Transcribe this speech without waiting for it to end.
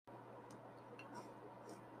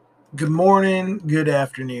Good morning, good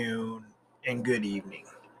afternoon, and good evening,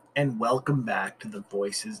 and welcome back to the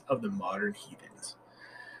Voices of the Modern Heathens.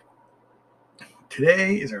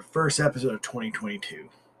 Today is our first episode of 2022,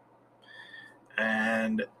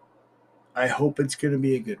 and I hope it's going to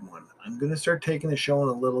be a good one. I'm going to start taking the show on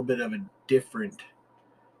a little bit of a different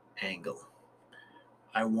angle.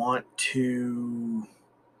 I want to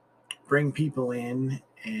bring people in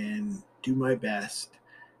and do my best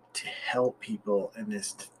to help people in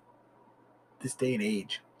this day and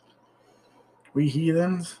age. We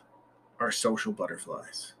heathens are social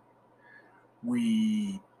butterflies.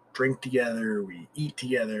 We drink together, we eat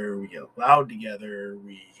together, we get loud together,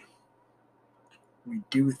 we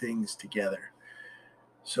do things together.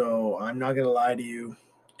 So I'm not gonna lie to you,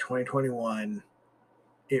 2021,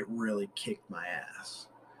 it really kicked my ass.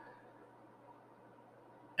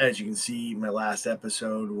 As you can see, my last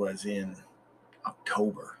episode was in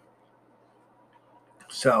October.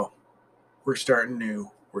 So we're starting new,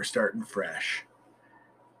 we're starting fresh.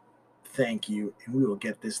 Thank you, and we will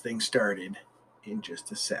get this thing started in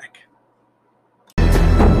just a sec.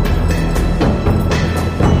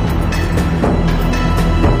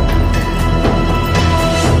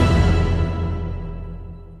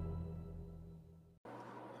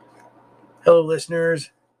 Hello, listeners,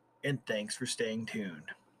 and thanks for staying tuned.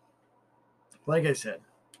 Like I said,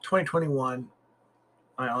 2021,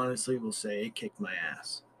 I honestly will say it kicked my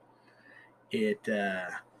ass. It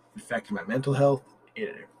affected my mental health,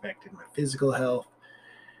 it affected my physical health,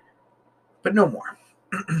 but no more.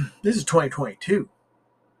 This is 2022,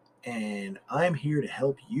 and I'm here to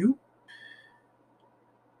help you.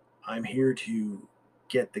 I'm here to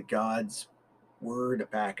get the God's word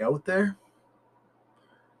back out there.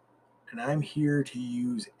 And I'm here to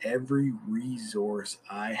use every resource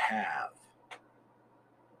I have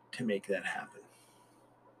to make that happen.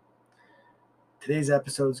 Today's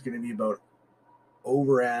episode is going to be about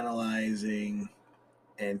over-analyzing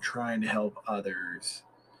and trying to help others,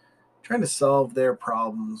 trying to solve their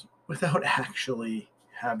problems without actually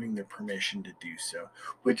having the permission to do so,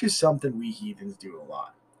 which is something we heathens do a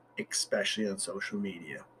lot, especially on social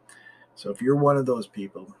media. So if you're one of those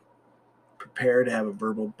people, prepare to have a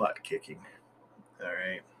verbal butt kicking. All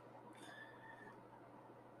right.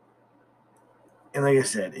 And like I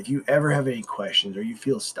said, if you ever have any questions or you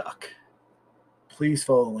feel stuck, please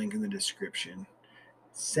follow the link in the description.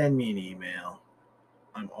 Send me an email.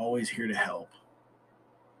 I'm always here to help.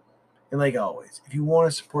 And like always, if you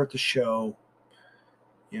want to support the show,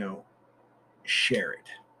 share it.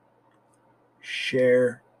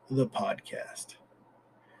 Share the podcast.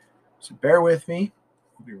 So bear with me.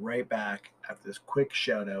 We'll be right back after this quick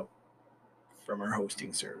shout out from our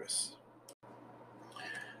hosting service.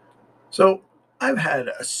 So I've had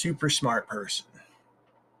a super smart person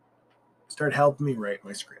start helping me write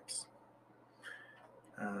my scripts.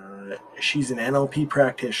 She's an NLP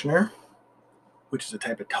practitioner, which is a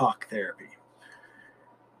type of talk therapy,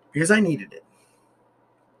 because I needed it.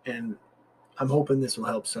 And I'm hoping this will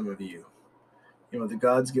help some of you. The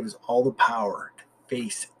gods give us all the power to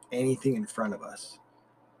face anything in front of us.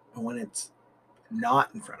 But when it's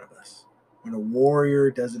not in front of us, when a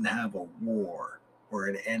warrior doesn't have a war or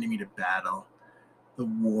an enemy to battle, the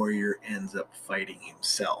warrior ends up fighting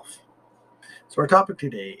himself. So our topic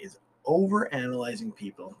today is over-analyzing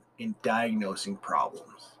people in diagnosing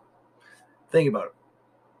problems. Think about it.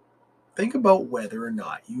 Think about whether or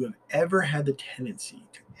not you have ever had the tendency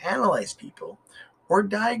to analyze people or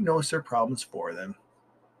diagnose their problems for them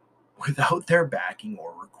without their backing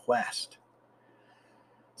or request.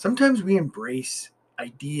 Sometimes we embrace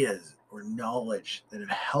ideas or knowledge that have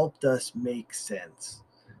helped us make sense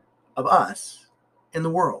of us and the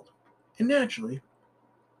world, and naturally,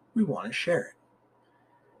 we want to share it.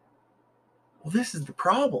 Well, this is the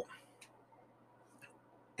problem.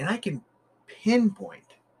 And I can pinpoint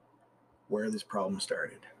where this problem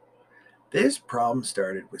started. This problem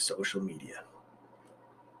started with social media,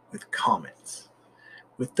 with comments,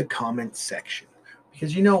 with the comment section.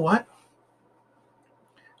 Because you know what?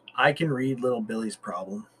 I can read little Billy's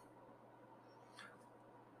problem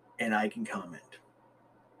and I can comment.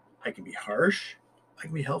 I can be harsh, I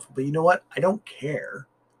can be helpful, but you know what? I don't care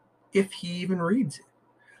if he even reads it.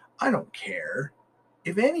 I don't care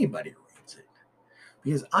if anybody reads it.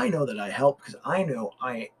 Because I know that I help, because I know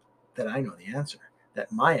the answer,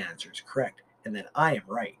 that my answer is correct, and that I am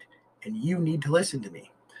right. And you need to listen to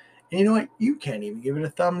me. And you know what? You can't even give it a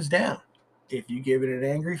thumbs down. If you give it an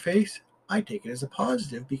angry face, I take it as a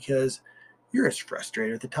positive because you're as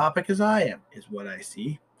frustrated with the topic as I am, is what I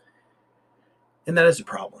see. And that is a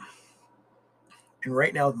problem. And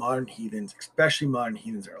right now with modern heathens, especially modern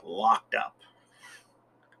heathens, are locked up.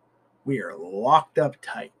 We are locked up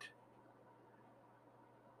tight.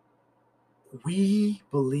 We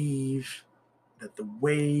believe that the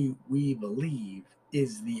way we believe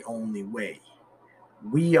is the only way.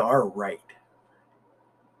 We are right.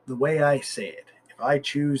 The way I say it, if I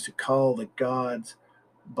choose to call the gods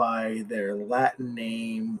by their Latin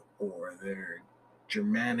name or their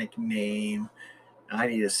Germanic name, I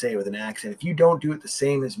need to say it with an accent. If you don't do it the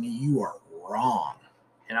same as me, you are wrong.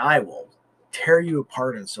 And I will tear you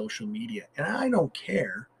apart on social media. And I don't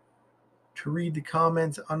care to read the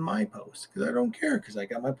comments on my post because I don't care because I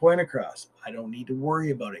got my point across. I don't need to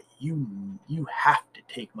worry about it. You have to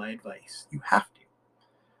take my advice. You have to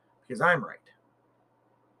because I'm right.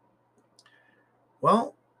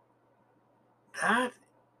 Well, that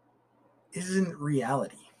isn't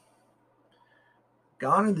reality.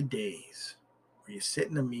 Gone are the days where you sit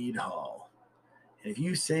in a mead hall and if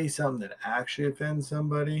you say something that actually offends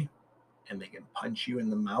somebody and they can punch you in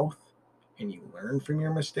the mouth and you learn from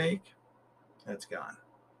your mistake, that's gone.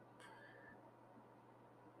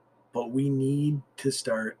 But we need to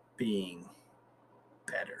start being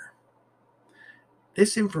better.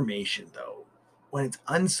 This information, though, when it's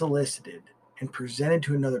unsolicited and presented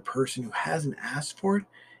to another person who hasn't asked for it,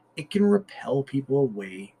 it can repel people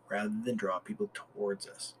away rather than draw people towards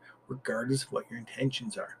us, regardless of what your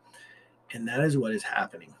intentions are. And that is what is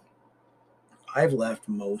happening. I've left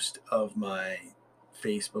most of my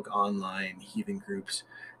Facebook online heathen groups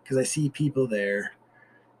because I see people there,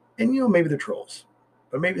 and maybe they're trolls,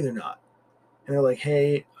 but maybe they're not. And they're like,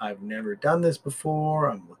 hey, I've never done this before.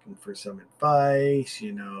 I'm looking for some advice.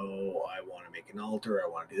 I want to make an altar. I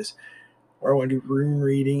want to do this. Or I want to do rune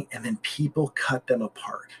reading. And then people cut them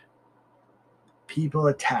apart. People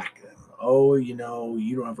attack them. Oh, you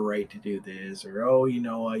don't have a right to do this. Or, oh,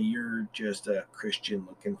 you're just a Christian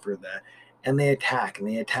looking for that. And they attack and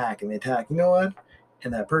they attack and they attack. You know what?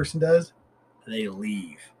 And that person does? They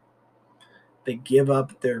leave. They give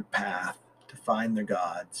up their path to find their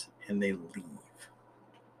gods and they leave.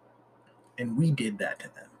 And we did that to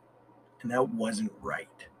them. And that wasn't right.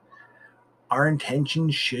 Our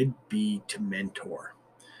intention should be to mentor.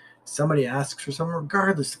 Somebody asks for something,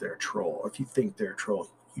 regardless if they're a troll, or if you think they're a troll,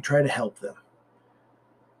 you try to help them.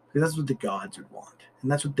 Because that's what the gods would want.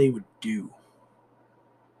 And that's what they would do.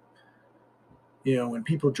 When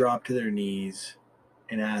people drop to their knees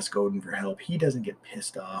and ask Odin for help, he doesn't get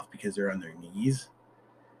pissed off because they're on their knees.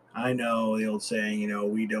 I know the old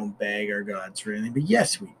saying, we don't beg our gods for anything, but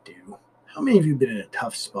yes, we do. How many of you have been in a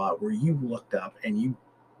tough spot where you looked up and you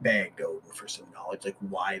begged Odin for some knowledge, like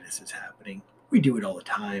why this is happening? We do it all the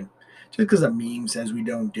time. Just because a meme says we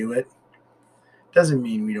don't do it doesn't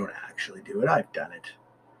mean we don't actually do it. I've done it.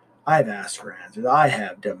 I've asked for answers. I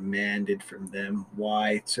have demanded from them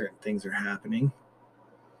why certain things are happening.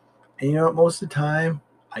 And most of the time,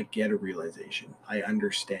 I get a realization. I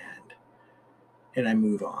understand. And I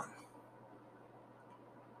move on.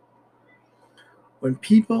 When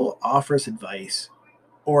people offer us advice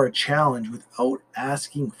or a challenge without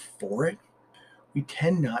asking for it, we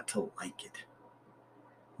tend not to like it.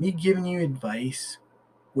 Me giving you advice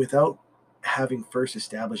without having first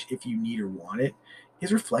established if you need or want it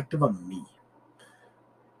is reflective on me.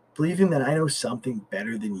 Believing that I know something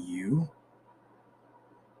better than you,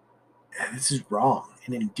 this is wrong.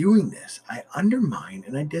 And in doing this, I undermine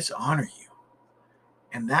and I dishonor you.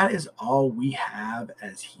 And that is all we have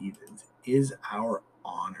as heathens, is our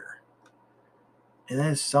honor. And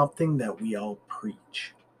that is something that we all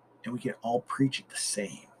preach. And we can all preach it the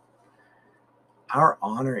same. Our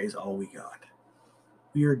honor is all we got.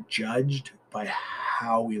 We are judged by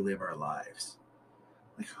how we live our lives,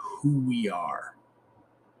 like who we are.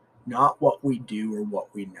 Not what we do or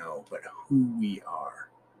what we know, but who we are.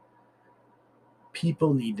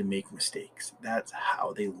 People need to make mistakes. That's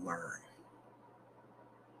how they learn.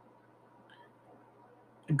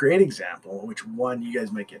 A great example, which one you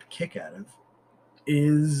guys might get a kick out of,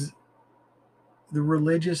 is the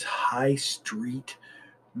religious high street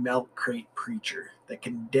milk crate preacher that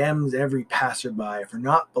condemns every passerby for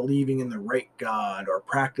not believing in the right God or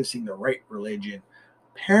practicing the right religion.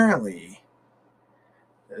 Apparently,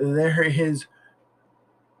 there is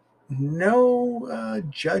no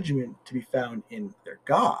judgment to be found in their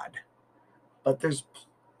God, but there's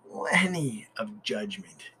plenty of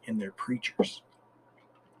judgment in their preachers.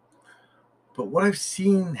 But what I've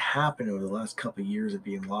seen happen over the last couple of years of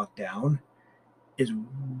being locked down is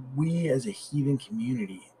we as a heathen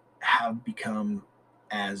community have become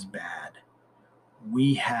as bad.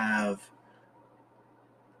 We have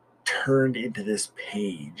turned into this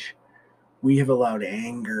page. We have allowed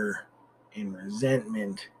anger and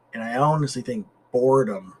resentment, and I honestly think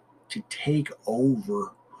boredom, to take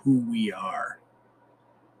over who we are.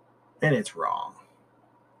 And it's wrong.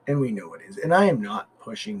 And we know it is. And I am not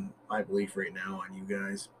pushing my belief right now on you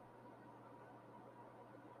guys.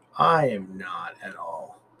 I am not at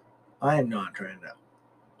all. I am not trying to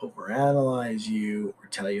overanalyze you or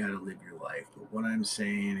tell you how to live your life. But what I'm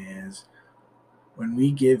saying is when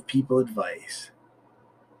we give people advice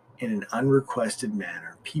in an unrequested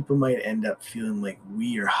manner, people might end up feeling like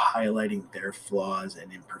we are highlighting their flaws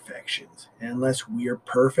and imperfections. And unless we are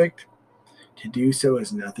perfect, to do so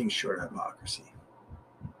is nothing short of hypocrisy.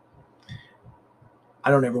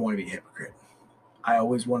 I don't ever want to be a hypocrite. I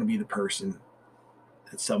always want to be the person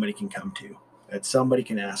that somebody can come to, that somebody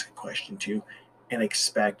can ask a question to and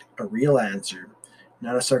expect a real answer,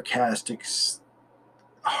 not a sarcastic,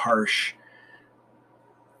 harsh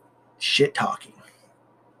shit talking.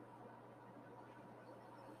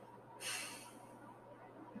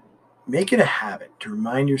 Make it a habit to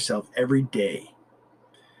remind yourself every day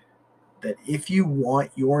that if you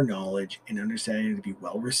want your knowledge and understanding to be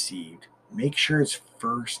well received, make sure it's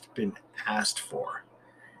first been asked for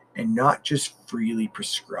and not just freely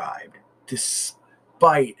prescribed,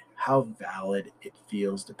 despite how valid it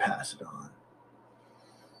feels to pass it on.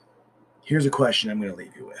 Here's a question I'm going to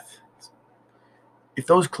leave you with. If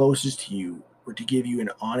those closest to you were to give you an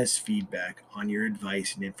honest feedback on your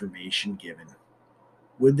advice and information given,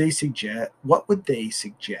 what would they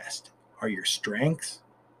suggest are your strengths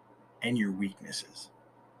and your weaknesses?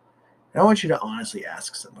 And I want you to honestly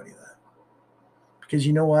ask somebody that. Because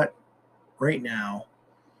you know what? Right now,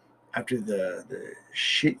 after the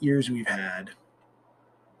shit years we've had,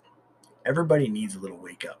 everybody needs a little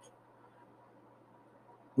wake up.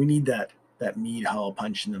 We need that meat hall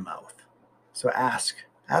punch in the mouth. So ask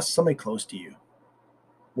somebody close to you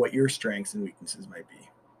what your strengths and weaknesses might be.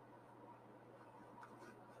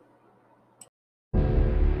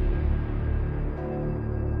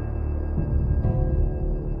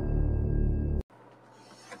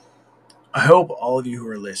 I hope all of you who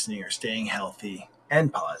are listening are staying healthy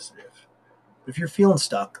and positive. If you're feeling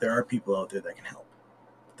stuck, there are people out there that can help.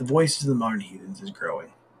 The Voices of the Modern Heathens is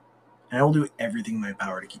growing, and I will do everything in my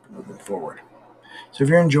power to keep it moving forward. So if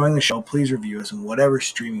you're enjoying the show, please review us on whatever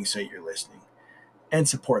streaming site you're listening and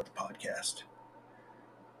support the podcast.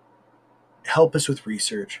 Help us with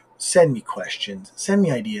research, send me questions, send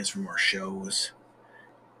me ideas for more shows,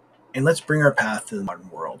 and let's bring our path to the modern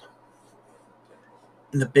world.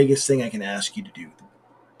 And the biggest thing I can ask you to do,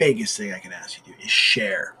 is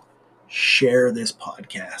share. Share this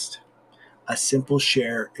podcast. A simple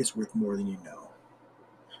share is worth more than you know.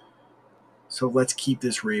 So let's keep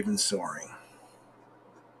this raven soaring.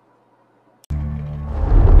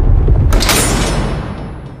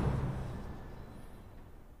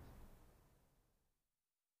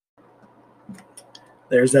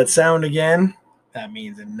 There's that sound again. That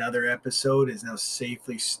means another episode is now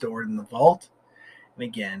safely stored in the vault. And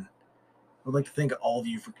again, I'd like to thank all of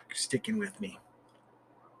you for sticking with me.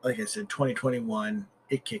 Like I said, 2021,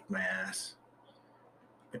 it kicked my ass.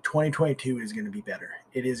 But 2022 is going to be better.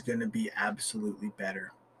 It is going to be absolutely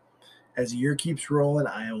better. As the year keeps rolling,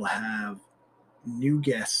 I will have new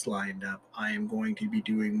guests lined up. I am going to be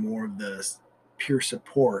doing more of the peer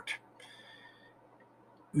support.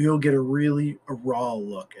 We'll get a raw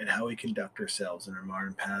look at how we conduct ourselves in our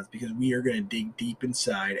modern paths, because we are going to dig deep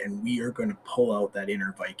inside and we are going to pull out that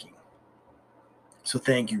inner Viking. So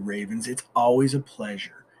thank you, Ravens. It's always a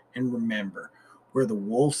pleasure. And remember, where the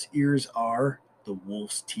wolf's ears are, the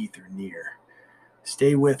wolf's teeth are near.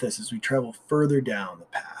 Stay with us as we travel further down the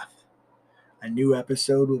path. A new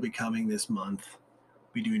episode will be coming this month.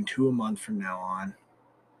 We'll be doing 2 a month from now on.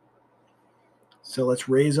 So let's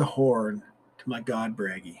raise a horn to my god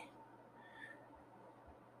Braggy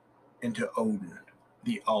and to Odin,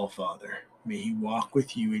 the Allfather. May he walk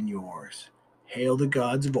with you in yours. Hail the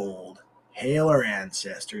gods of old, hail our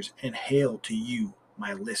ancestors, and hail to you,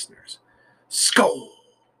 my listeners. Skull!